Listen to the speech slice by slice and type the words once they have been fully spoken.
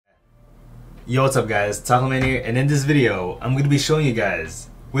Yo, what's up guys, Taklaman here, and in this video, I'm going to be showing you guys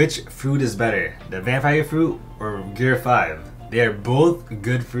which fruit is better, the vampire fruit or Gear 5. They are both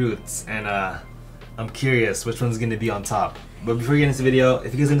good fruits, and I'm curious which one's going to be on top. But before we get into the video,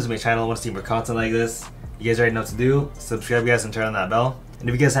 if you guys are new to my channel and want to see more content like this, you guys already know what to do. Subscribe guys and turn on that bell. And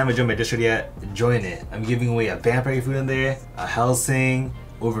if you guys haven't joined my Discord yet, join it. I'm giving away a vampire fruit in there, a Helsing,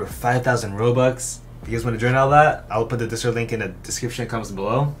 over 5,000 Robux. If you guys want to join all that, I'll put the Discord link in the description comments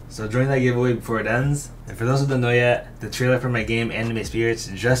below. So join that giveaway before it ends. And for those who don't know yet, the trailer for my game Anime Spirits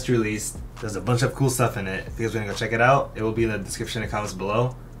just released. There's a bunch of cool stuff in it. If you guys want to go check it out, it will be in the description and comments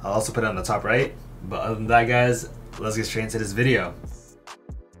below. I'll also put it on the top right. But other than that guys, let's get straight into this video.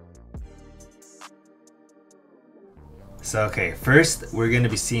 So okay, first we're going to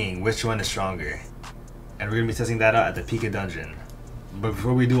be seeing which one is stronger. And we're going to be testing that out at the Pika dungeon. But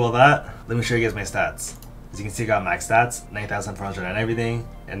before we do all that, let me show you guys my stats. As you can see, I got max stats, 9,400 on everything.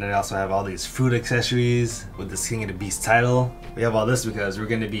 And then I also have all these fruit accessories with the King of the Beast title. We have all this because we're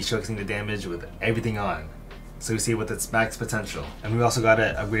going to be showcasing the damage with everything on. So we see with its max potential. And we also got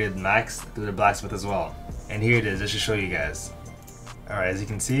it upgraded max through the blacksmith as well. And here it is, just to show you guys. Alright, as you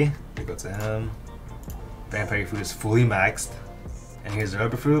can see, we go to him. Vampire fruit is fully maxed. And here's the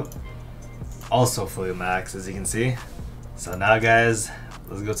rubber fruit. Also fully maxed, as you can see. So now guys,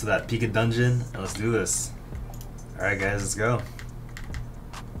 let's go to that Pika dungeon and let's do this. Alright guys, let's go.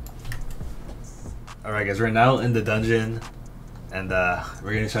 Alright guys, we're now in the dungeon and we're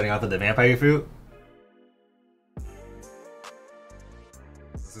going to be starting off with the vampire fruit.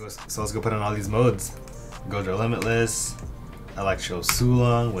 So let's go put on all these modes. Gojo Limitless, Electro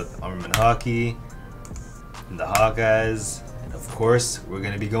Sulong with Armament Hockey, and the Hawkeyes, and of course, we're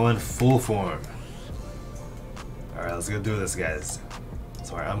going to be going full form. Alright, let's go do this guys.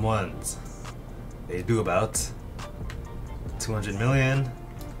 So our M1s, they do about 200 million.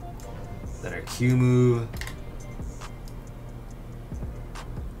 Then our Q move,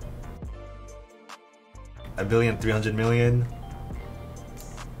 a billion 300 million.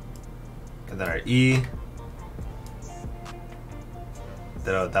 And then our E,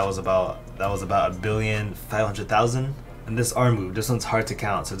 that was about a billion 500,000. And this R move, this one's hard to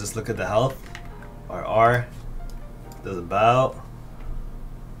count, so just look at the health. Our R does about,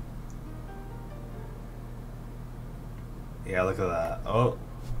 yeah, look at that. Oh,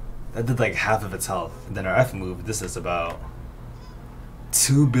 that did like half of its health. And then our F move, this is about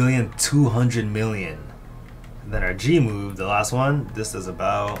 2,200 million. And then our G move, the last one, this is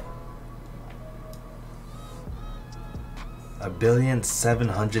about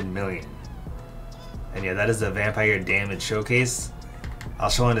 1,700 million. And yeah, that is the vampire damage showcase.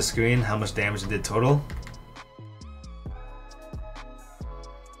 I'll show on the screen how much damage it did total.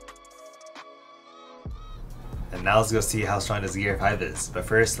 And now let's go see how strong this Gear 5 is. But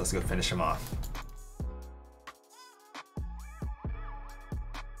first, let's go finish him off.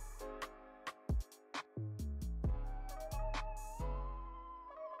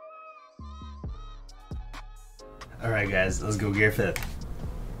 Alright guys, let's go Gear 5.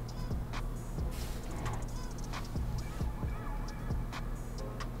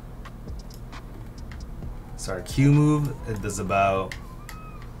 So our Q move, it does about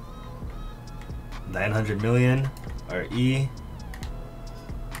 900 million. Our E,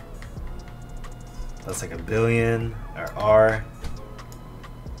 that's like a billion. Our R,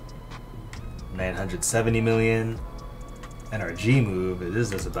 970 million. And our G move, it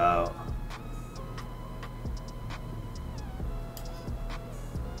does about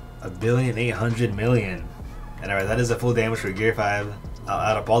 1,800 million. And alright, that is the full damage for Gear 5. I'll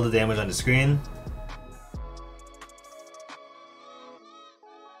add up all the damage on the screen.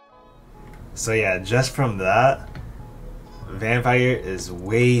 So yeah, just from that, Vampire is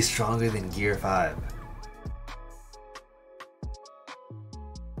way stronger than Gear 5.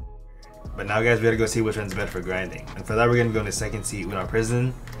 But now guys, we gotta go see which one's better for grinding. And for that, we're gonna go in the second seat, Udon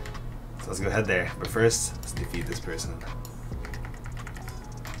Prison. So let's go head there. But first, let's defeat this person.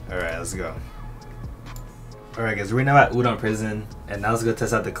 Alright, let's go. Alright guys, we're now at Udon Prison, and now let's go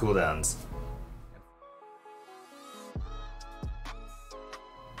test out the cooldowns.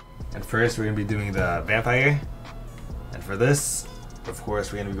 And first, we're going to be doing the Vampire. And for this, of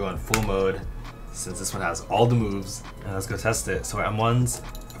course, we're going to be going full mode, since this one has all the moves. And let's go test it. So our M1s,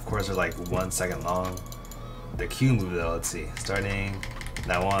 of course, are like 1 second long. The Q move though, let's see. Starting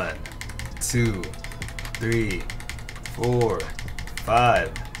now, 1, 2, 3, 4,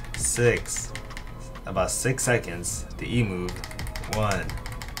 5, 6, about 6 seconds. The E move, 1,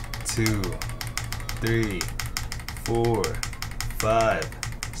 2, 3, 4, 5,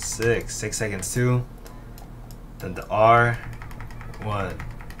 6. 6 seconds too. Then the R, 1,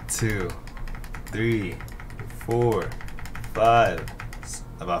 2, 3, 4, 5,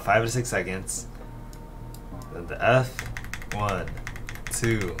 about 5 to 6 seconds. Then the F, 1,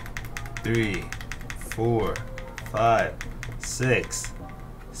 2, 3, 4, 5, 6,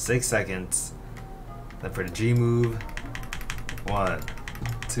 6 seconds. Then for the G move, 1,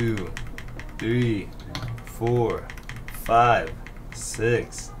 2, 3, 4, 5,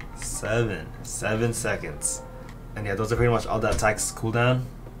 6, 7 seconds. And yeah, those are pretty much all the attacks cooldown.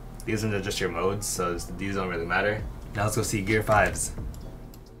 These are just your modes, so these don't really matter. Now let's go see gear 5s.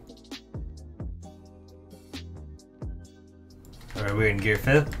 Alright, we're in gear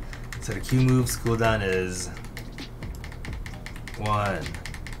 5th. So the Q moves cooldown is 1,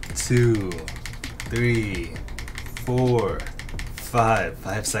 2, 3, 4,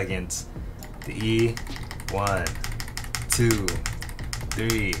 5 seconds. The E, 1, 2,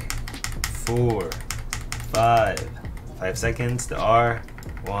 3, 4, 5 seconds. The R,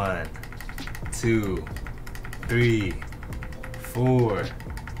 1, 2, 3, 4,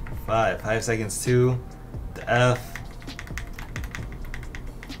 5 seconds too. The F,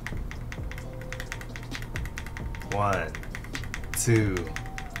 1, 2,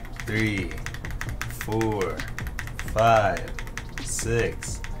 3, 4, 5,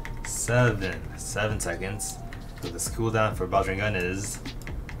 6, 7 seconds. So the cooldown for Baldwin Gun is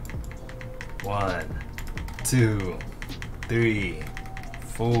 1, 2, 3,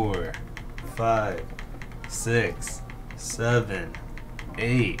 4, 5, 6, 7,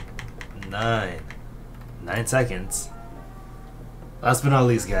 8, 9 seconds. Last but not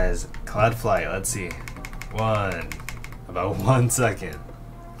least, guys, Cloud Flight. Let's see. About 1 second.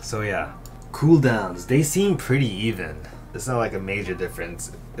 So yeah, cooldowns, they seem pretty even. It's not like a major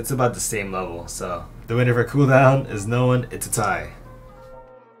difference. It's about the same level. So the winner for cooldown is no one. It's a tie.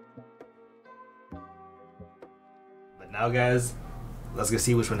 But now, guys, let's go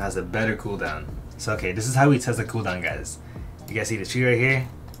see which one has a better cooldown. So okay, this is how we test the cooldown, guys. You guys see the tree right here?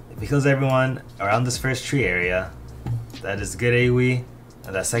 If it kills everyone around this first tree area, that is good AoE.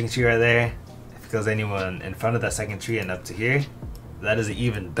 And that second tree right there, if it kills anyone in front of that second tree and up to here, that is an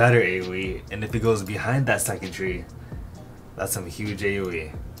even better AoE. And if it goes behind that second tree, that's some huge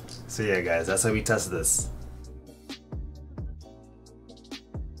AoE. So yeah, guys, that's how we test this.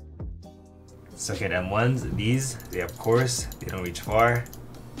 So okay, the M1s, these, they of course, they don't reach far.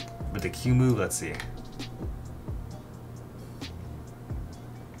 But the Q move, let's see.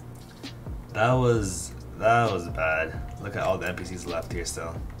 That was bad. Look at all the NPCs left here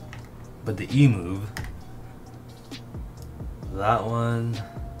still. But the E move, that one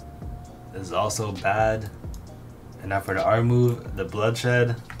is also bad. And now for the R move, the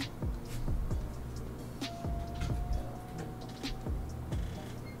bloodshed.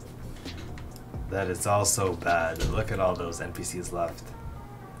 That is also bad. Look at all those NPCs left.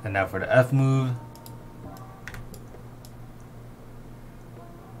 And now for the F move.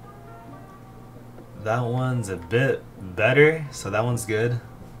 That one's a bit better, so that one's good.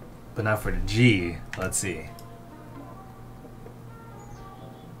 But now for the G, let's see.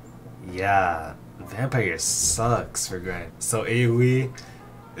 Yeah, Vampire sucks for grind. So AoE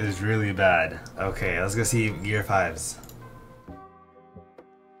is really bad. Okay, let's go see gear 5s.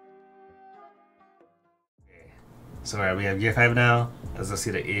 Okay. So alright, we have gear 5 now. Let's go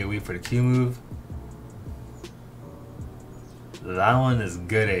see the AoE for the Q move. That one is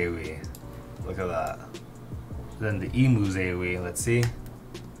good AoE. Look at that. Then the E moves AoE, let's see.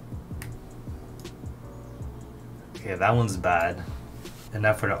 Okay, that one's bad. And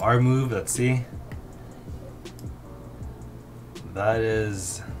now for the R move, let's see.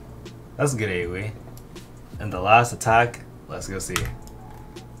 That's good AoE. And the last attack, let's go see.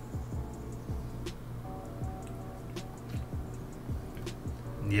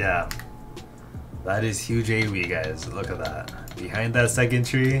 Yeah, that is huge AoE, guys. Look at that. Behind that second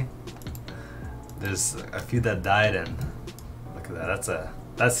tree, there's a few that died, and look at that.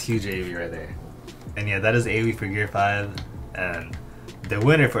 That's huge AoE right there. And yeah, that is AoE for gear 5. And the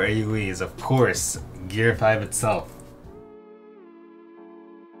winner for AoE is of course gear 5 itself.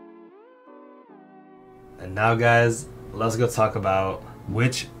 And now, guys, let's go talk about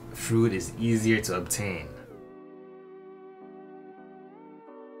which fruit is easier to obtain.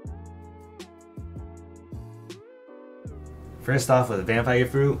 First off, with Vampire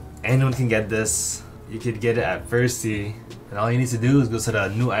Fruit, anyone can get this. You could get it at First Sea, and all you need to do is go to the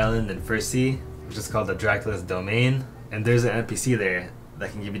new island in First Sea, which is called the Dracula's Domain, and there's an NPC there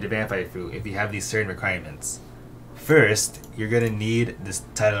that can give you the Vampire Fruit if you have these certain requirements. First, you're gonna need this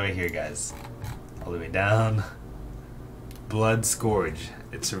title right here, guys. All the way down. Blood Scourge.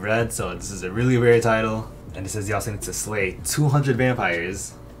 It's red, so this is a really rare title, and it says you also need to slay 200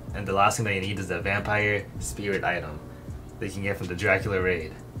 vampires And the last thing that you need is the vampire spirit item that you can get from the Dracula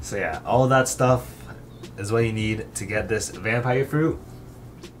raid. So yeah, all that stuff is what you need to get this vampire fruit.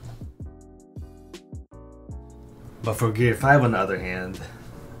 But for gear 5 on the other hand,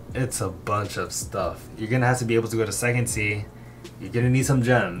 it's a bunch of stuff. You're gonna have to be able to go to second C. You're gonna need some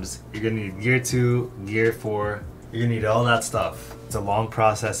gems. You're gonna need gear 2, gear 4. You're gonna need all that stuff. It's a long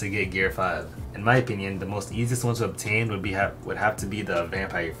process to get gear 5. In my opinion, the most easiest one to obtain would have to be the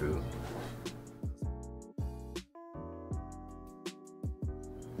vampire fruit.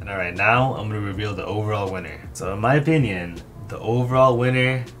 And alright, now I'm gonna reveal the overall winner. So in my opinion, the overall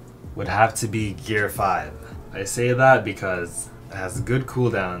winner would have to be gear 5. I say that because it has good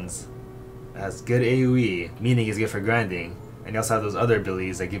cooldowns, it has good AoE, meaning it's good for grinding, and you also have those other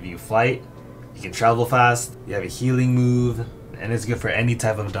abilities that give you flight, you can travel fast, you have a healing move, and it's good for any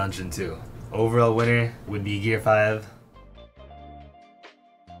type of dungeon too. Overall winner would be gear 5.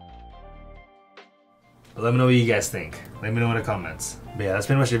 But let me know what you guys think. Let me know in the comments. But yeah, that's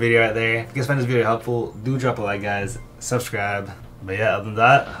pretty much the video right there. If you guys find this video helpful, do drop a like, guys. Subscribe. But yeah, other than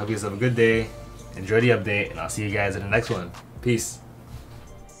that, I hope you guys have a good day. Enjoy the update, and I'll see you guys in the next one. Peace.